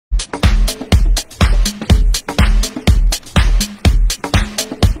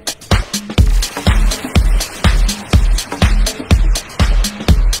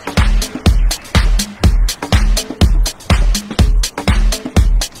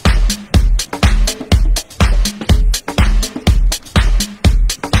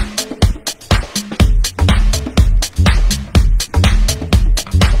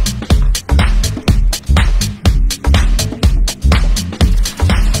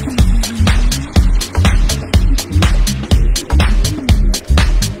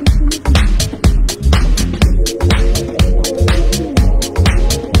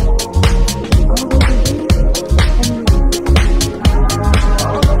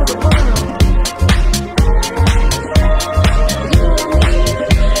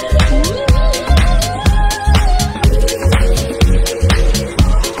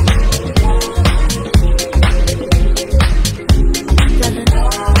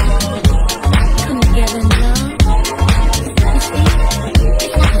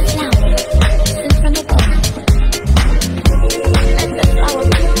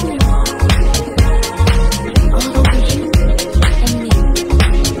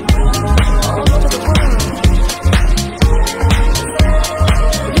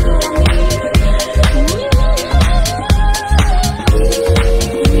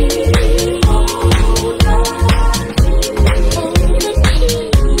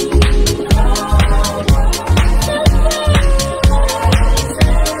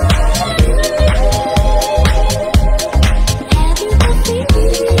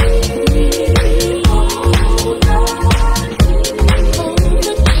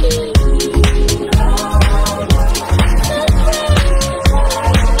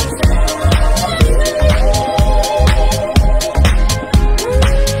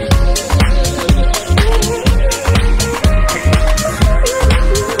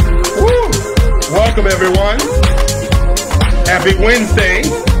Welcome everyone. Happy Wednesday.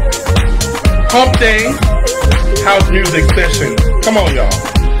 Hump Day. House music session. Come on y'all.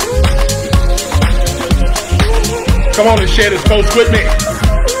 Come on and share this post with me.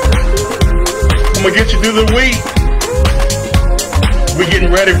 I'm gonna get you through the week. We're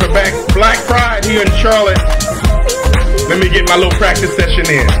getting ready for Black Pride here in Charlotte. Let me get my little practice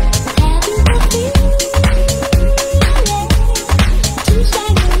session in.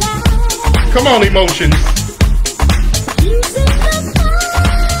 Come on, emotions.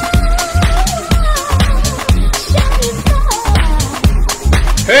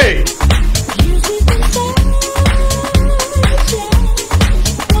 Hey.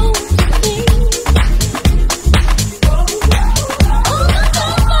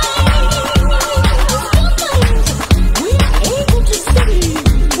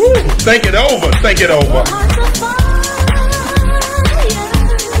 Think it over, think it over.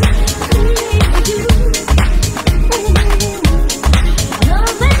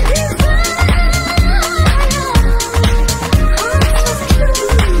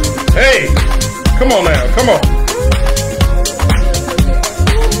 Hey, come on now, come on.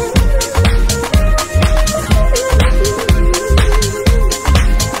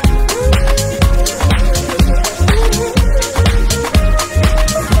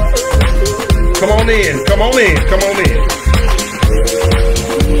 Come on in, come on in, come on in.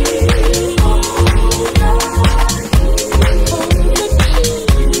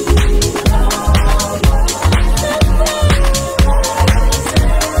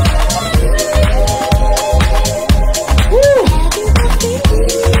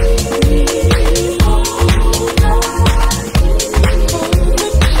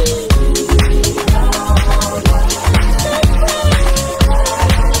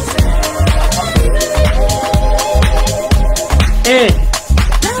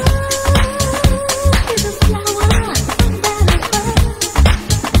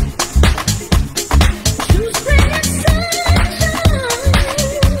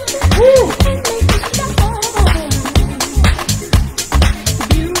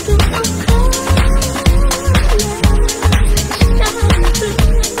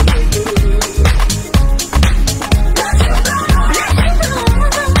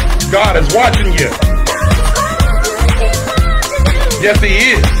 God is watching you. Yes, He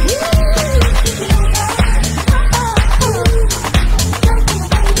is.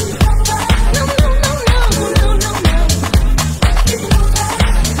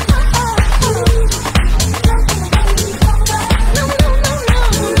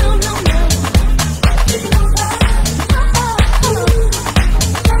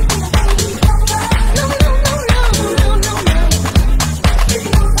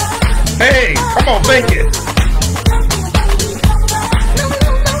 Hey, come on, think it.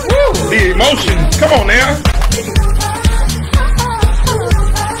 Woo, the emotions, come on now.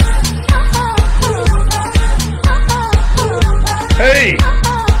 Hey,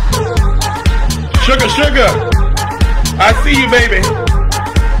 sugar, sugar, I see you, baby.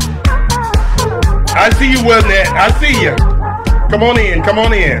 I see you, Wilnet, I see you. Come on in, come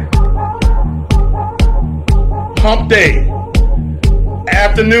on in. Hump Day.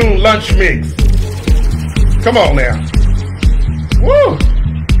 Afternoon lunch mix. Come on now. Woo!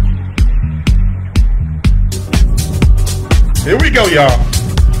 Here we go, y'all.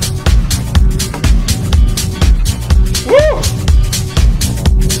 Woo!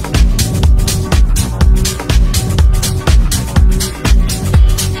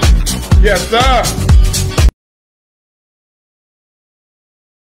 Yes, sir.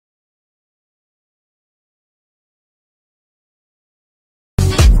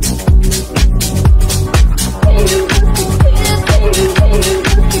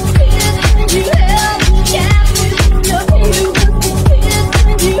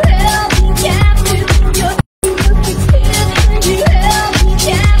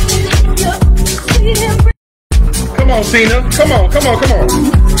 Come on, Cena. Come on, come on, come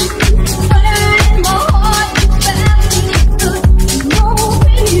on.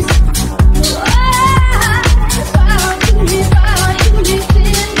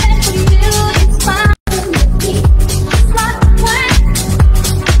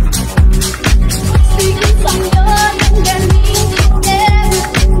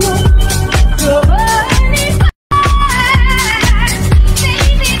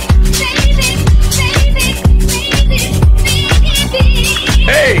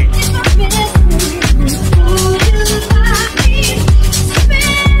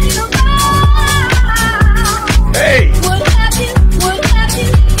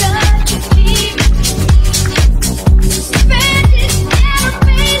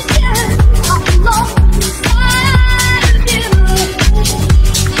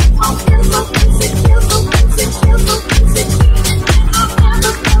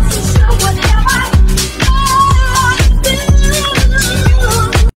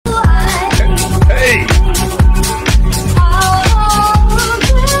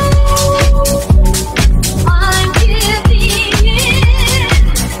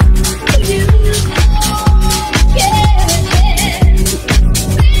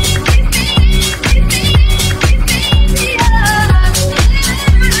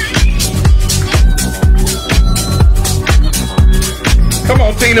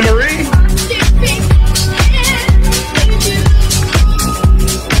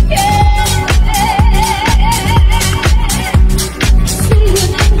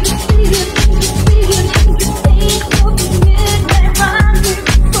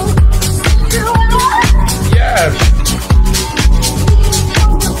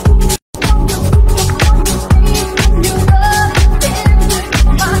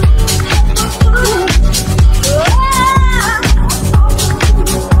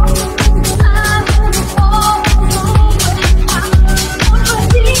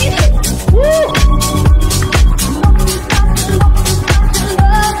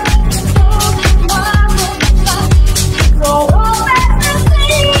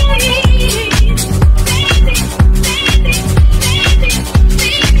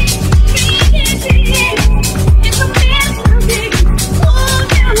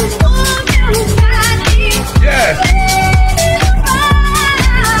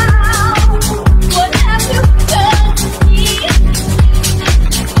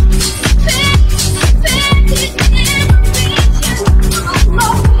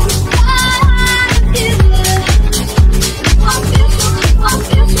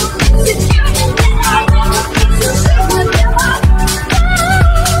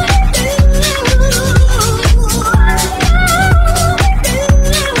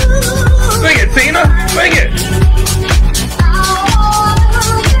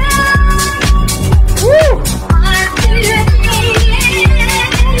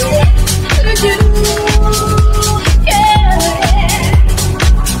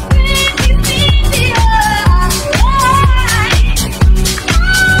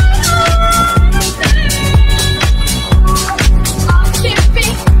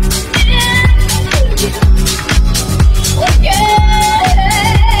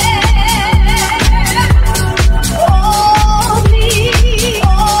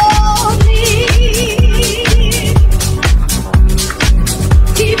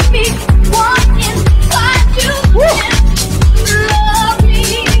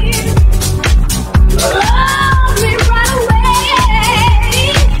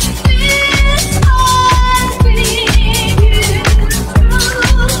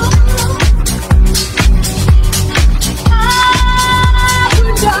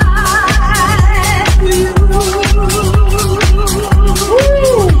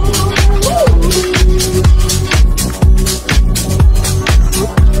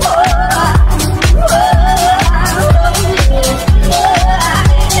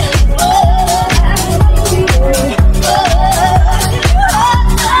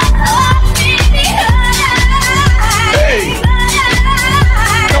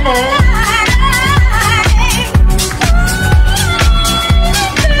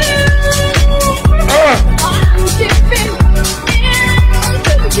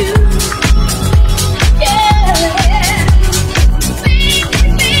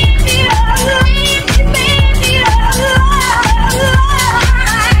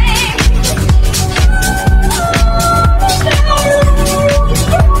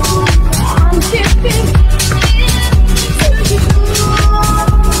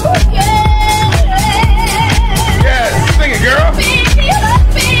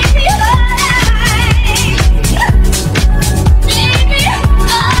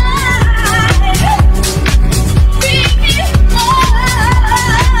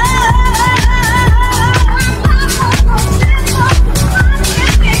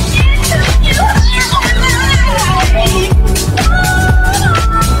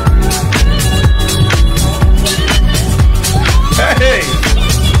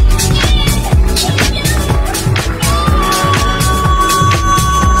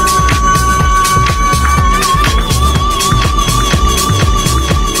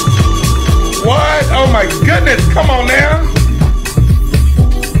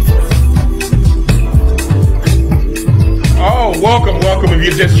 welcome, welcome if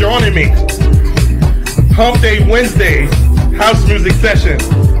you're just joining me. Hump Day Wednesday, house music session.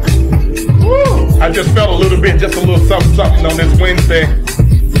 Woo! I just felt a little bit, just a little something, something on this Wednesday.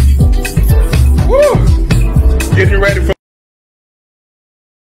 Woo! Getting ready for.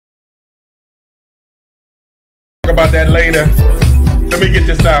 Talk about that later. Let me get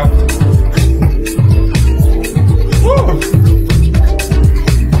this out. Woo!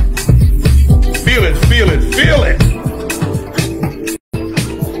 Feel it, feel it, feel it.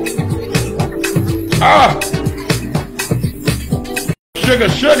 Ah! Sugar,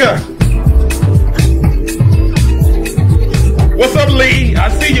 sugar. What's up, Lee? I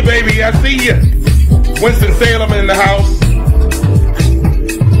see you, baby. I see you. Winston-Salem in the house.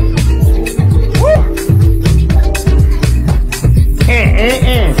 Woo!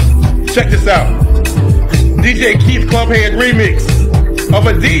 Check this out. DJ Keith Clubhead remix of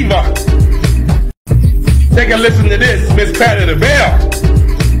a diva. Take a listen to this, Miss Patty the Bell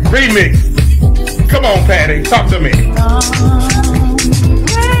remix. Come on, Patty, talk to me.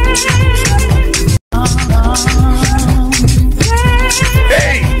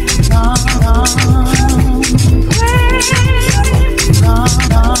 Hey!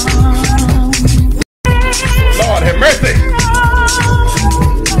 Lord have mercy.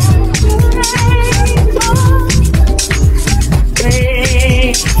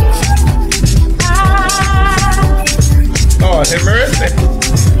 Lord have mercy.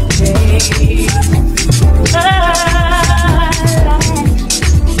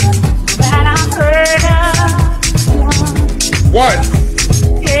 What?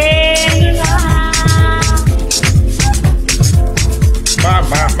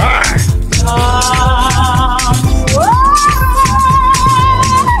 My.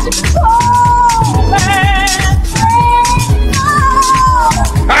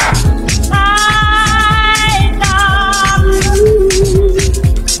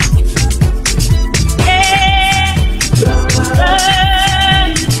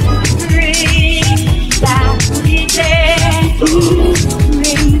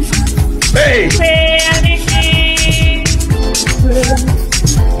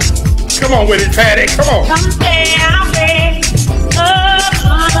 Come on with it, Patty. Come on. Come stay out there up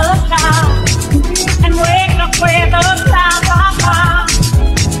on the top and wake up where the clouds are far.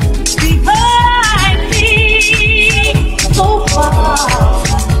 Because I see so far.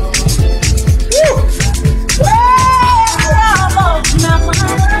 Woo! Where almost nothing.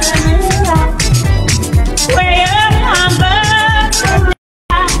 Where number.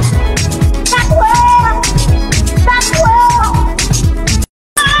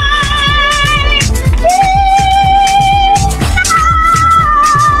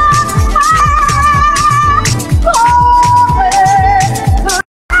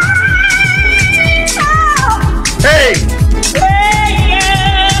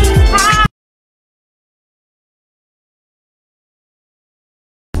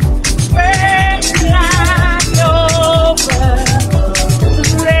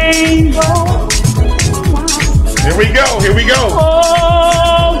 Here we go.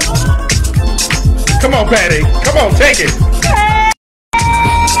 Come on, Patty. Come on, take it.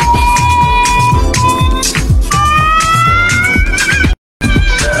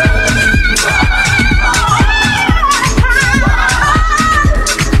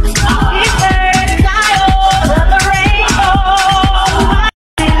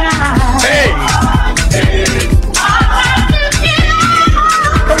 Hey.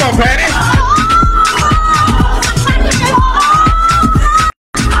 Come on, Patty.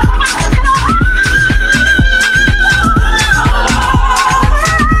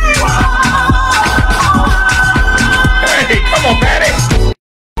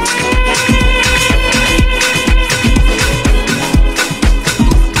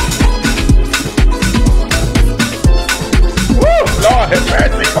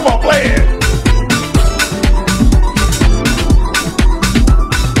 Come on, play it.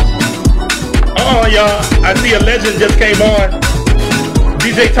 Oh, y'all. I see a legend just came on.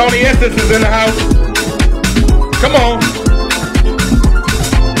 DJ Tony Essence is in the house. Come on.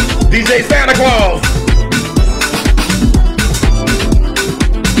 DJ Santa Claus.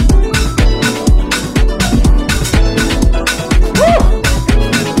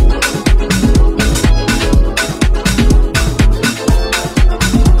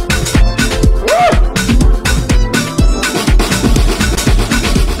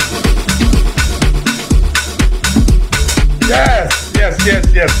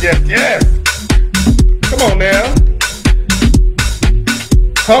 Yes. Come on now.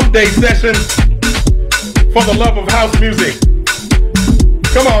 Hump Day session for the love of house music.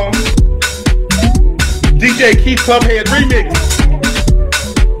 Come on. DJ Keith Clubhead remix.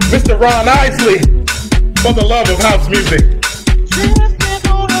 Mr. Ron Isley, for the love of house music.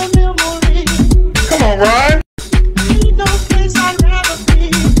 Come on, Ron.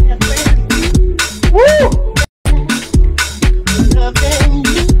 Woo!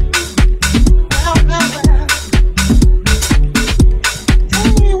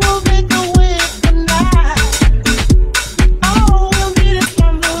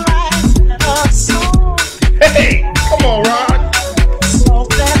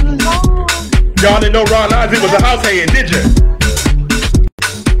 Y'all didn't know Ron Isley was a house hand, did you?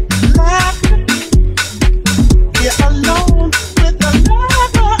 You're alone with the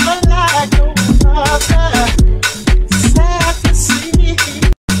lover like no other. Sad to see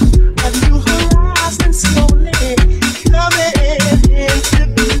a new horizon slowly coming into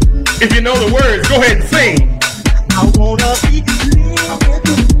view. If you know the words, go ahead and sing. I wanna be living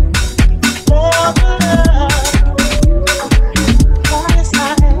for the love.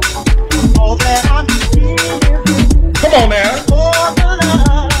 All that I'm feeling. Come on now. For the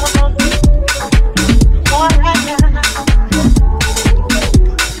love. All right now.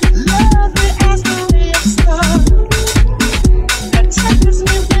 Love me as the ray of sun that touches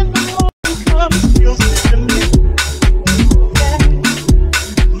me when the morning comes, feels good to me. Yeah.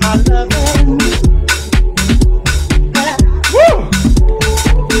 My love and me. Woo!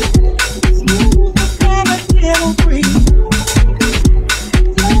 Smooth as a gentle breeze,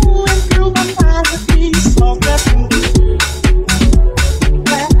 flowing through my mind with peace, all that can be.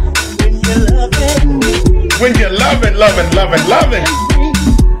 When you're loving me, When you're loving, loving, loving, loving.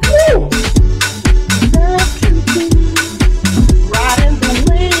 Woo! love can be riding the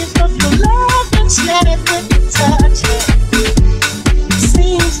waves of your love and shed it with your touch. It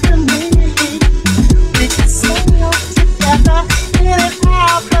seems to me we can sail together in and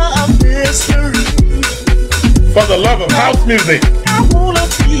out of mystery. For the love of house music. I wanna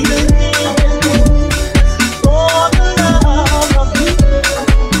be living for the love of you.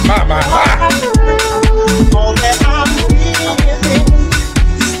 My. All that I'm feeling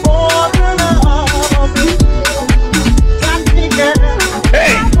is for the love of you. Got me, girl.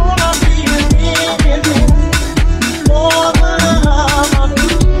 Hey. I wanna be living for the love of you.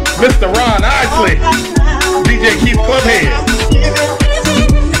 Mr. Ron Isley, DJ Keith Clubhead.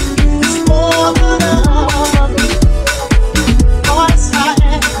 It's for the love of you. Oh, it's hot.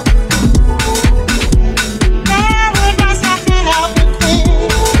 Paradise I can't help but think.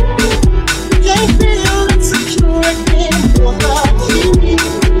 Can't feel insecure again for the key.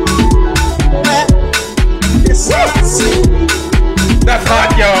 It's so sweet. That's hot,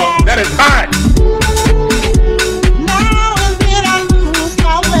 y'all. That is hot. Now and then I lose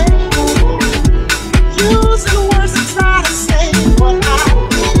my way, using words to try to say what I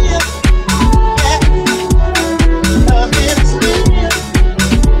feel. Yeah. Love is real,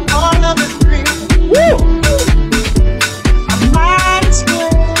 all love is real. Woo! My mind is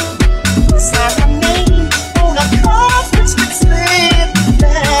square, sign my name on a card which can slip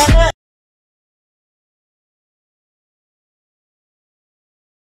better.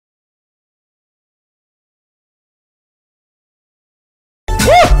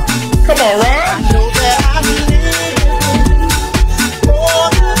 Woo! Come on, Ron. Know that I'm living for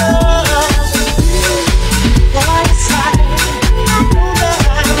the love of you. Voice I know that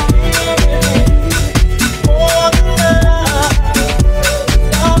I'm living for the love.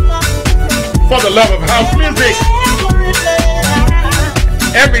 For the love of house music.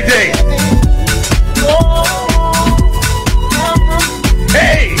 Every day.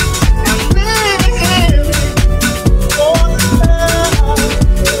 Hey!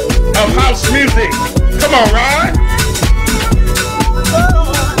 Of house music. Come on, Ron.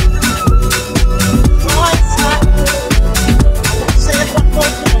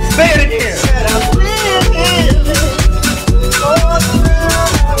 Say it again.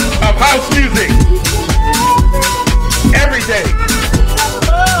 Of house music. Every day.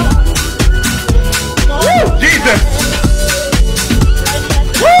 Woo! Jesus.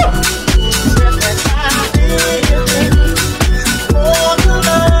 Woo!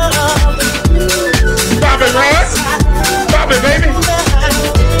 Stop it, Ron. Stop it, baby.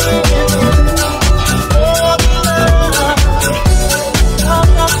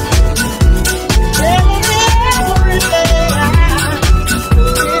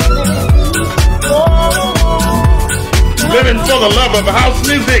 Living for the love of house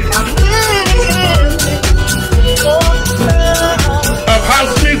music. Of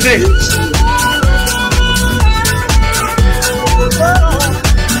house music.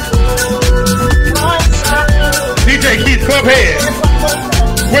 DJ Keith Clubhead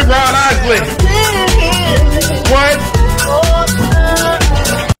with Ron Isley. What?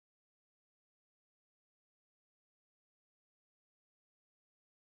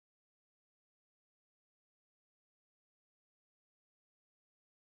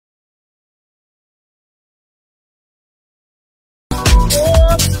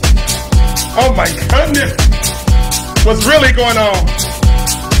 Oh my goodness. What's really going on?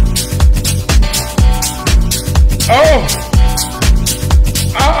 Oh.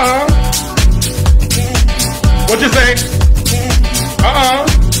 What you say?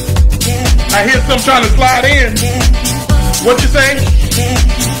 I hear some trying to slide in. What you say?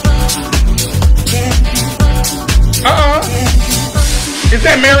 Is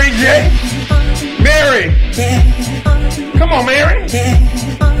that Mary J? Mary. Come on, Mary.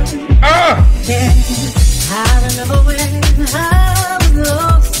 I remember when I was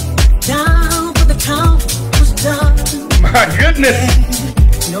lost, down for the count was done. My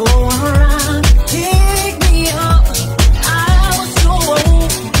goodness. No one around to pick me up. I was so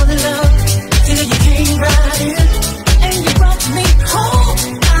old for the love till you came right in and you brought me home.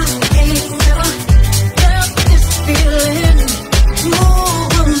 I ain't never felt this feeling. Ooh,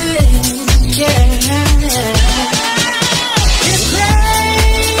 yeah. It's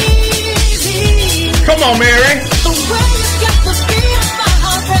crazy. Come on, Mary. The way you got the feel my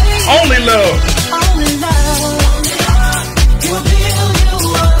heart, baby. Only love. Only love. Will build you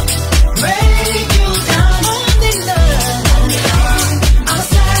up, break you down. Only love. I'm a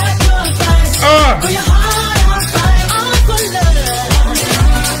sacrifice for your heart. I'll fight all for love.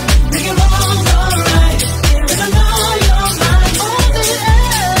 Make it wrong, alright. 'Cause I know you're mine. Only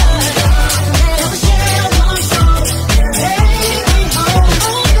love. Never share one soul. Take me home.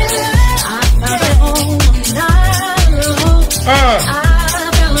 Only love. I found a home. I'm not alone. I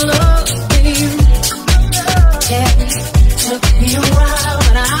found love in you. Yeah. Took me a while,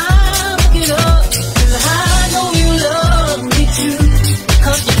 but I'll look it up. 'Cause I know you love me too.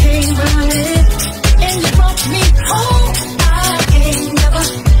 'Cause you came running and you brought me home. I ain't never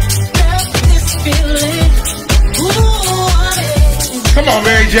felt this feeling. Ooh, Come on,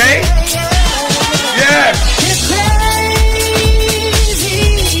 Mary J. Yes. it's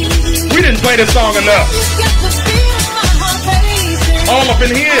crazy. We didn't play this song enough. You got the feel in my heart, baby. All up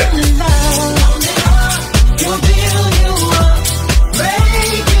in here. Will build you up,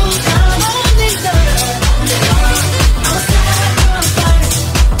 break you down. Only love. I'm a sacrifice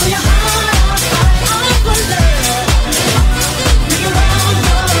for your heart. I'll fight all for love. Make it wrong,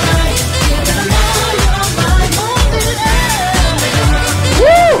 alright. 'Cause I know you're mine. Only love.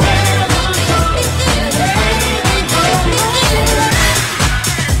 Woo!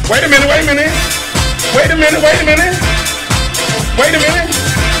 Wait a minute, wait a minute. Wait a minute, wait a minute. Wait a minute.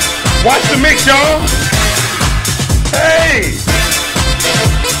 Watch the mix, y'all. Hey.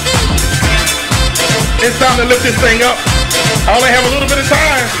 It's time to lift this thing up. I only have a little bit of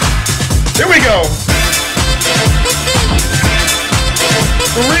time. Here we go.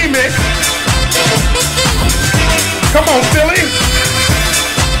 The remix. Come on, Philly.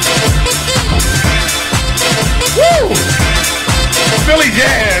 Woo! Philly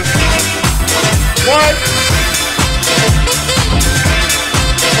jazz. What?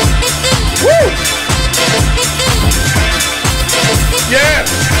 Woo! Yes.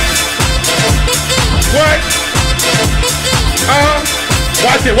 What?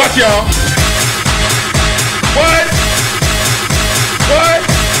 Watch it, watch y'all. What? What?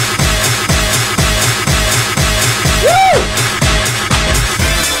 Woo!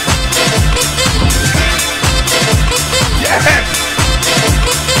 Yes.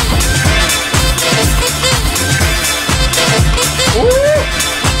 Ooh.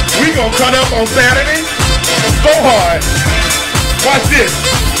 We gonna cut up on Saturday. So hard. Watch this.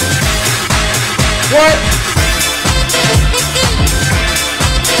 What?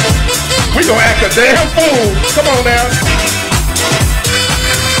 We gonna act a damn fool. Come on now.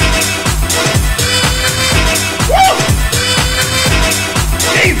 Woo!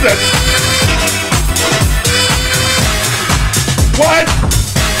 Jesus. What?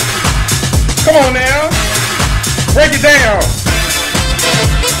 Come on now. Break it down.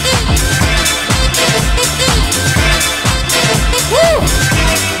 Woo!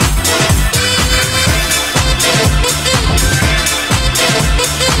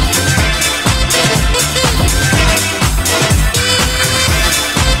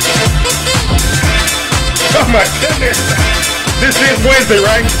 Oh my goodness. This is Wednesday,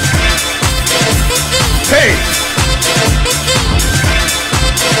 right? Hey.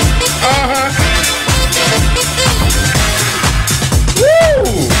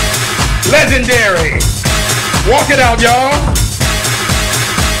 Woo! Legendary. Walk it out, y'all.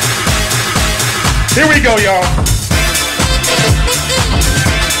 Here we go, y'all.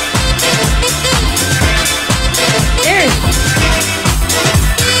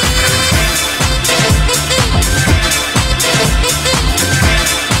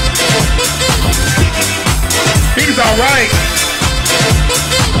 He's all right.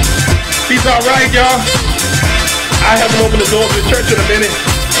 He's He's all right, y'all. I haven't opened the door of the church in a minute.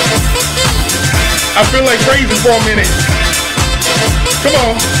 I feel like praising for a minute. Come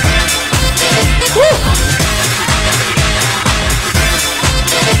on. Woo.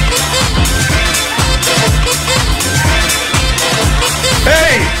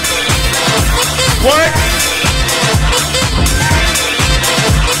 Hey. What?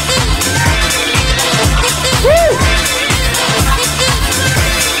 Woo.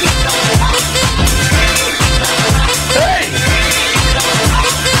 Hey.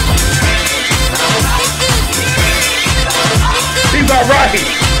 He's all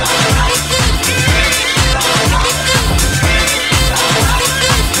right.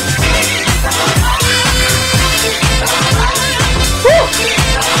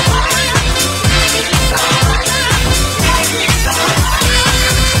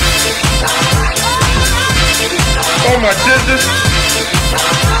 Oh my goodness.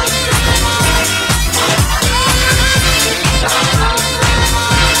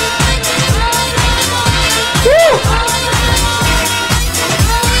 Woo.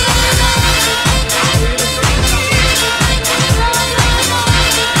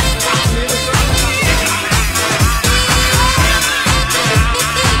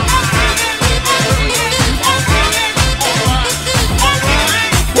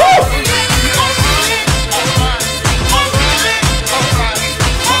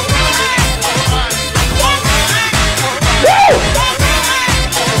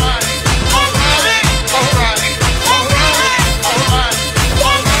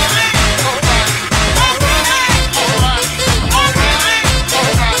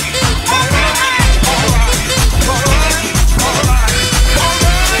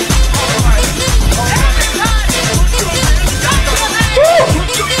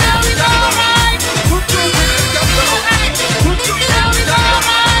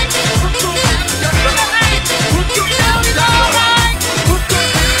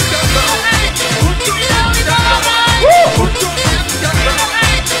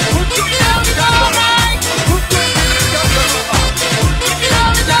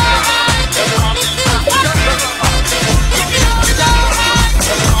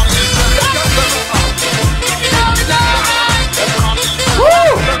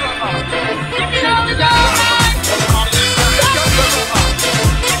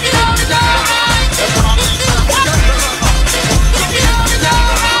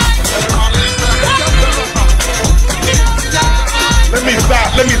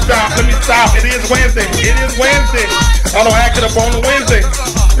 Let me stop. It is Wednesday. It is Wednesday. I don't act it up on the Wednesday.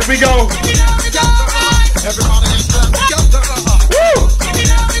 Here we go. Woo!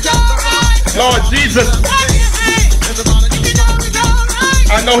 Lord Jesus.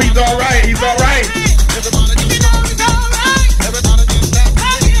 I know he's all right. He's all right.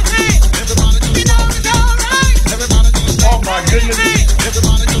 Oh my goodness.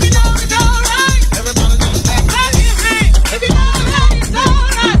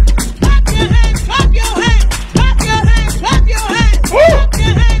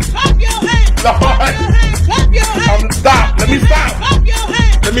 Stop. Let me stop.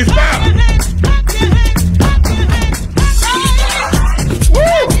 Let me stop.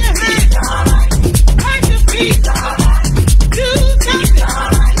 Woo!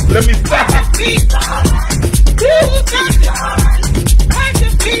 Let me stop.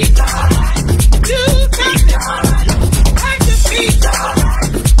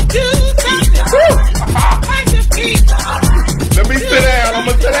 Let me sit down. I'm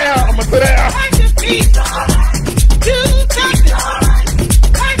gonna sit down. I'm gonna sit down.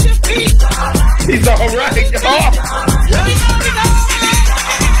 He's all right, y'all.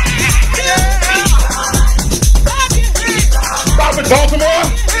 Stop it, Baltimore.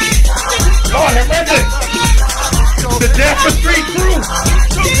 Lord have mercy. The Jasper Street crew.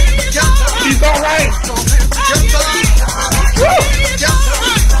 He's all right. Woo.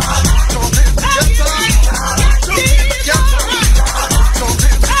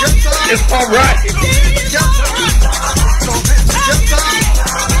 It's all right.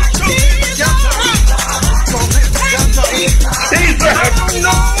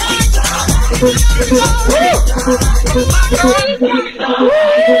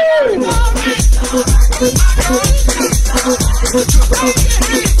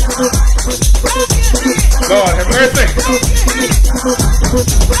 Lord have mercy.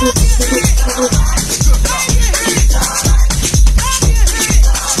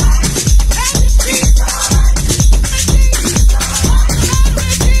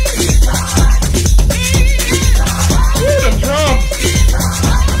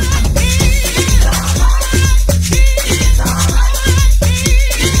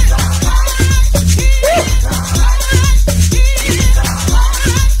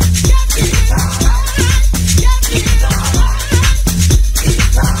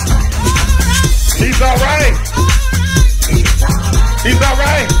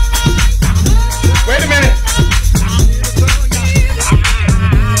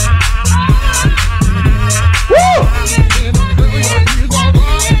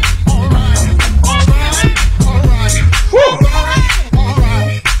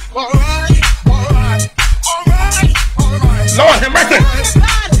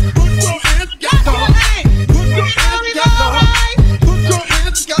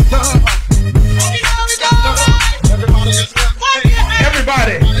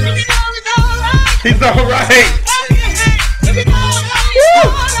 He's all right.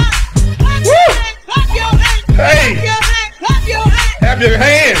 Hey, have your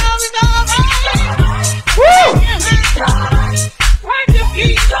hands. Woo!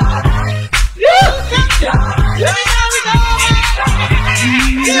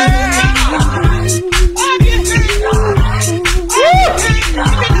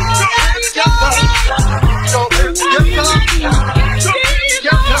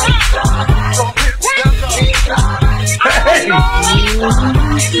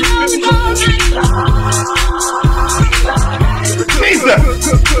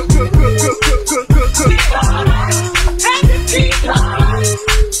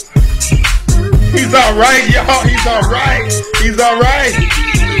 He's all right, y'all. He's all right. He's all right.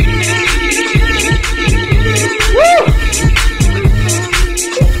 Woo!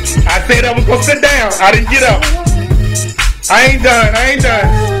 I said I was gonna sit down. I didn't get up. I ain't done. I ain't done.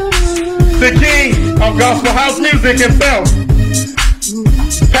 The king of gospel house music himself,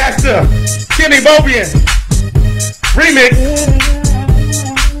 Pastor Kenny Bobian. Remix.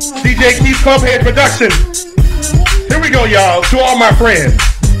 DJ Keith Clubhead Production. Here we go, y'all. To all my friends.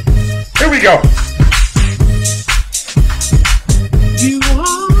 Here we go. You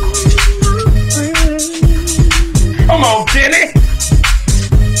are my friend. Come on, Kenny.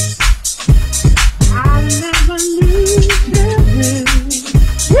 I never knew you.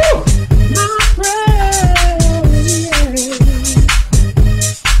 Woo! My friend.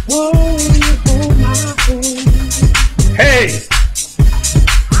 Oh, you hold my hand. Hey.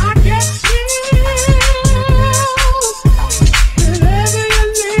 I get chills whenever you're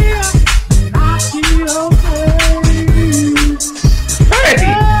near. I see your face. Hey.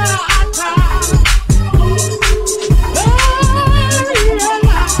 I cry.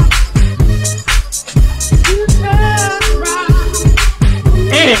 You turn right.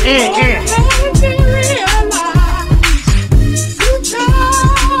 Make me realize you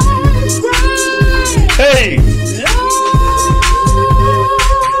turn right. Hey.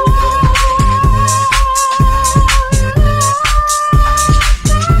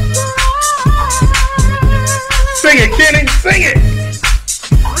 Sing it, Kenny. Sing it.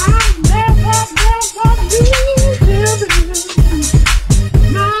 I never knew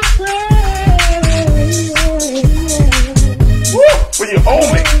my friend. Woo! Will you hold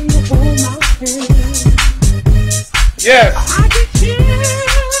me? Yes. I get chills.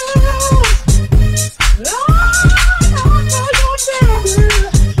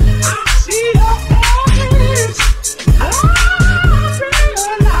 I see your face. I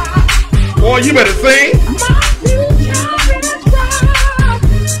realize Boy, you better sing. my future is bright.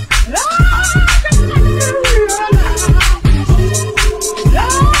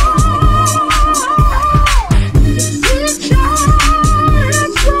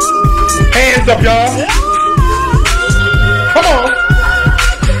 Hands up, y'all. Come on.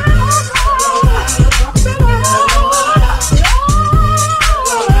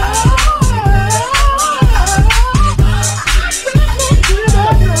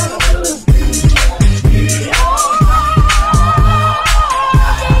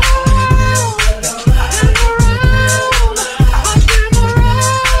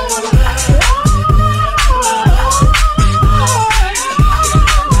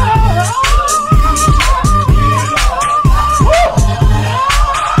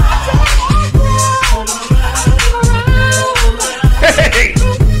 Hey.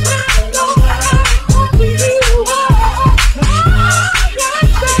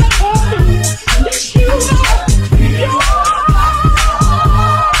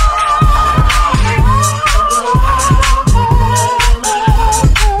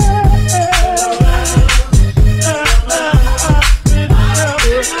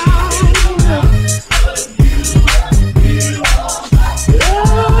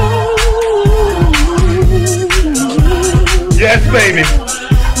 Yes, baby.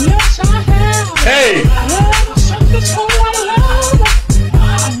 Yes, I have. Hey. Love, something so I love. I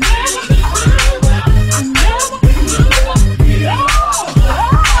never been crying. I never been crying.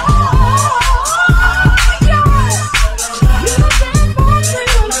 You've been my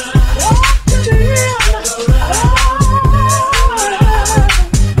friend. Walk to the end.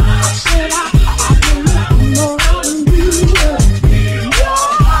 I said I've been looking around you.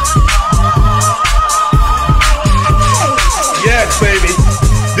 Yes, baby.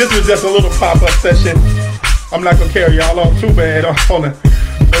 This was just a little pop-up session. I'm not gonna carry y'all on too bad on an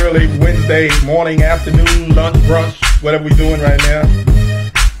early Wednesday morning, afternoon, lunch, brunch, whatever we're doing right now.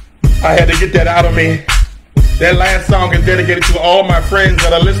 I had to get that out of me. That last song is dedicated to all my friends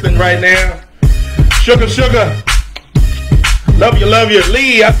that are listening right now. Sugar, sugar. Love you, love you.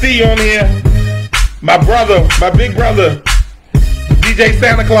 Lee, I see you on here. my brother, my big brother, DJ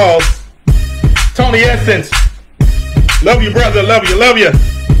Santa Claus, Tony Essence. Love you, brother. Love you. Love you.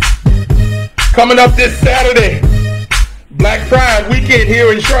 Coming up this Saturday, Black Pride weekend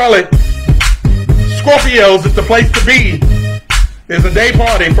here in Charlotte. Scorpios is the place to be. There's a day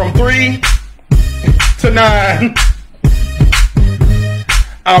party from 3 to 9.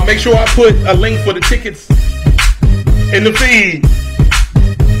 I'll make sure I put a link for the tickets in the feed.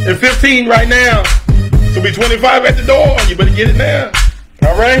 They're 15 right now. So be 25 at the door. You better get it now.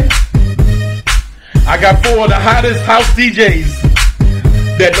 All right? I got 4 of the hottest house DJs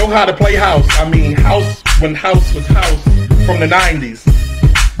that know how to play house. I mean, house when house was house from the 90s.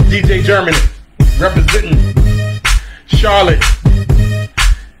 DJ Germany, representing Charlotte.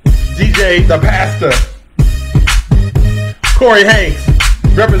 DJ The Pastor. Corey Hanks,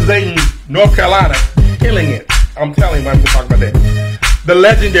 representing North Carolina. Killing it. I'm telling you, I'm going to talk about that. The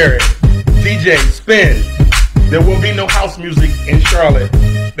legendary DJ Spin. There will be no house music in Charlotte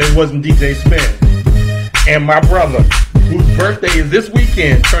that wasn't DJ Spin. And my brother, whose birthday is this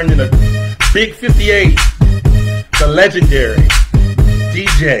weekend, turning a big 58, the legendary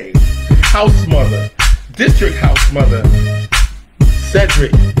DJ House Mother, District House Mother,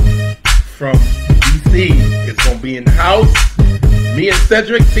 Cedric from DC is going to be in the house. Me and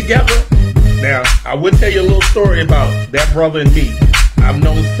Cedric together. Now, I would tell you a little story about that brother and me. I've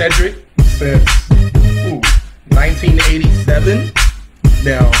known Cedric since 1987.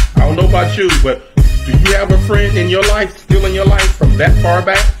 Now, I don't know about you, but do you have a friend in your life, still in your life, from that far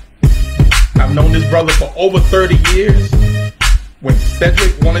back? I've known this brother for over 30 years. When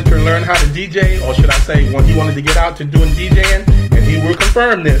Cedric wanted to learn how to DJ, or should I say, when he wanted to get out to doing DJing, and he will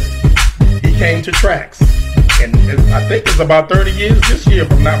confirm this, he came to Tracks. And I think it's about 30 years this year,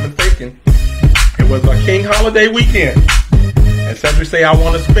 if I'm not mistaken. It was a King Holiday weekend. And Cedric say, I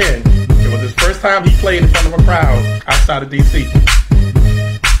want to spin. It was his first time he played in front of a crowd outside of DC.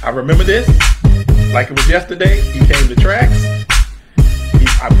 I remember this like it was yesterday. He came to Tracks.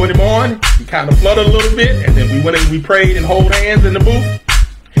 I put him on. He kind of fluttered a little bit, and then we went and we prayed and hold hands in the booth.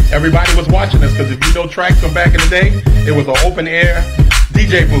 Everybody was watching us, because if you know Tracks from back in the day, it was an open air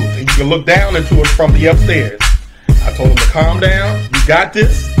DJ booth, and you could look down into it from the upstairs. I told him to calm down. You got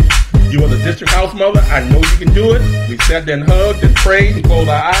this. You are the District House Mother. I know you can do it. We sat there and hugged and prayed and closed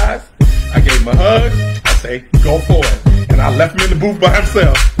our eyes. I gave him a hug. I say, go for it. And I left him in the booth by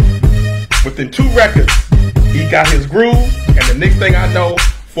himself. Within 2 records, he got his groove, and the next thing I know,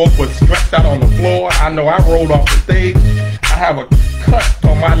 folk was stretched out on the floor. I know I rolled off the stage. I have a cut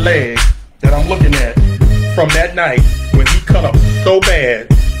on my leg that I'm looking at from that night when he cut up so bad.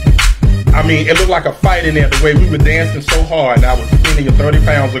 I mean, it looked like a fight in there, the way we were dancing so hard, and I was skinny 30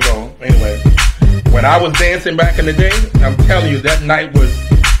 pounds ago. Anyway, when I was dancing back in the day, I'm telling you, that night was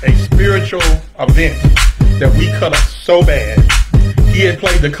a spiritual event that we cut up so bad. He had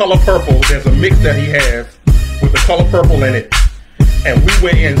played The Color Purple. There's a mix that he has with The Color Purple in it. And we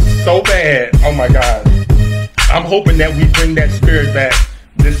went in so bad. Oh my God. I'm hoping that we bring that spirit back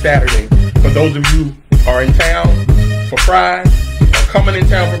this Saturday. For those of you who are in town for Pride, or coming in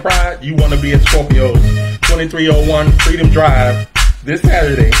town for Pride, you want to be at Scorpio's 2301 Freedom Drive this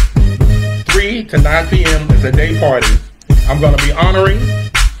Saturday, 3 to 9 p.m. is a day party. I'm going to be honoring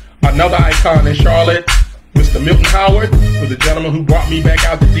another icon in Charlotte, Mr. Milton Howard, who's the gentleman who brought me back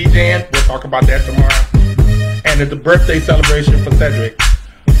out to DJing. We'll talk about that tomorrow. And at the birthday celebration for Cedric,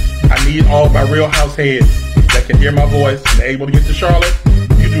 I need all my real house heads that can hear my voice and are able to get to Charlotte.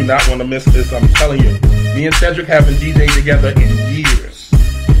 You do not want to miss this, I'm telling you. Me and Cedric haven't DJed together in years.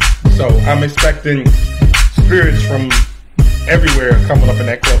 So I'm expecting spirits from everywhere coming up in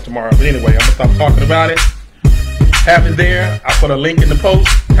that club tomorrow. But anyway, I'm going to stop talking about it. Have it there. I put a link in the post.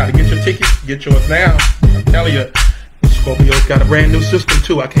 How to get your tickets. Get yours now. I'm telling you, Scorpio's got a brand new system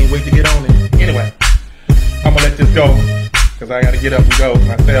too. I can't wait to get on it. Anyway, I'm going to let this go because I got to get up and go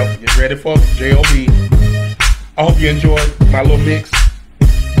myself. Get ready for J.O.B. I hope you enjoyed my little mix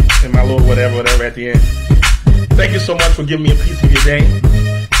and my little whatever at the end. Thank you so much for giving me a piece of your day.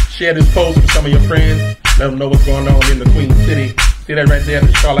 Share this post with some of your friends. Let them know what's going on in the Queen City. See that right there,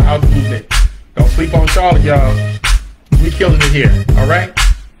 the Charlotte Housemusic. Don't sleep on Charlotte, y'all. We killing it here, all right?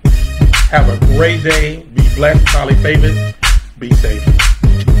 Have a great day. Be blessed, highly favored. Be safe.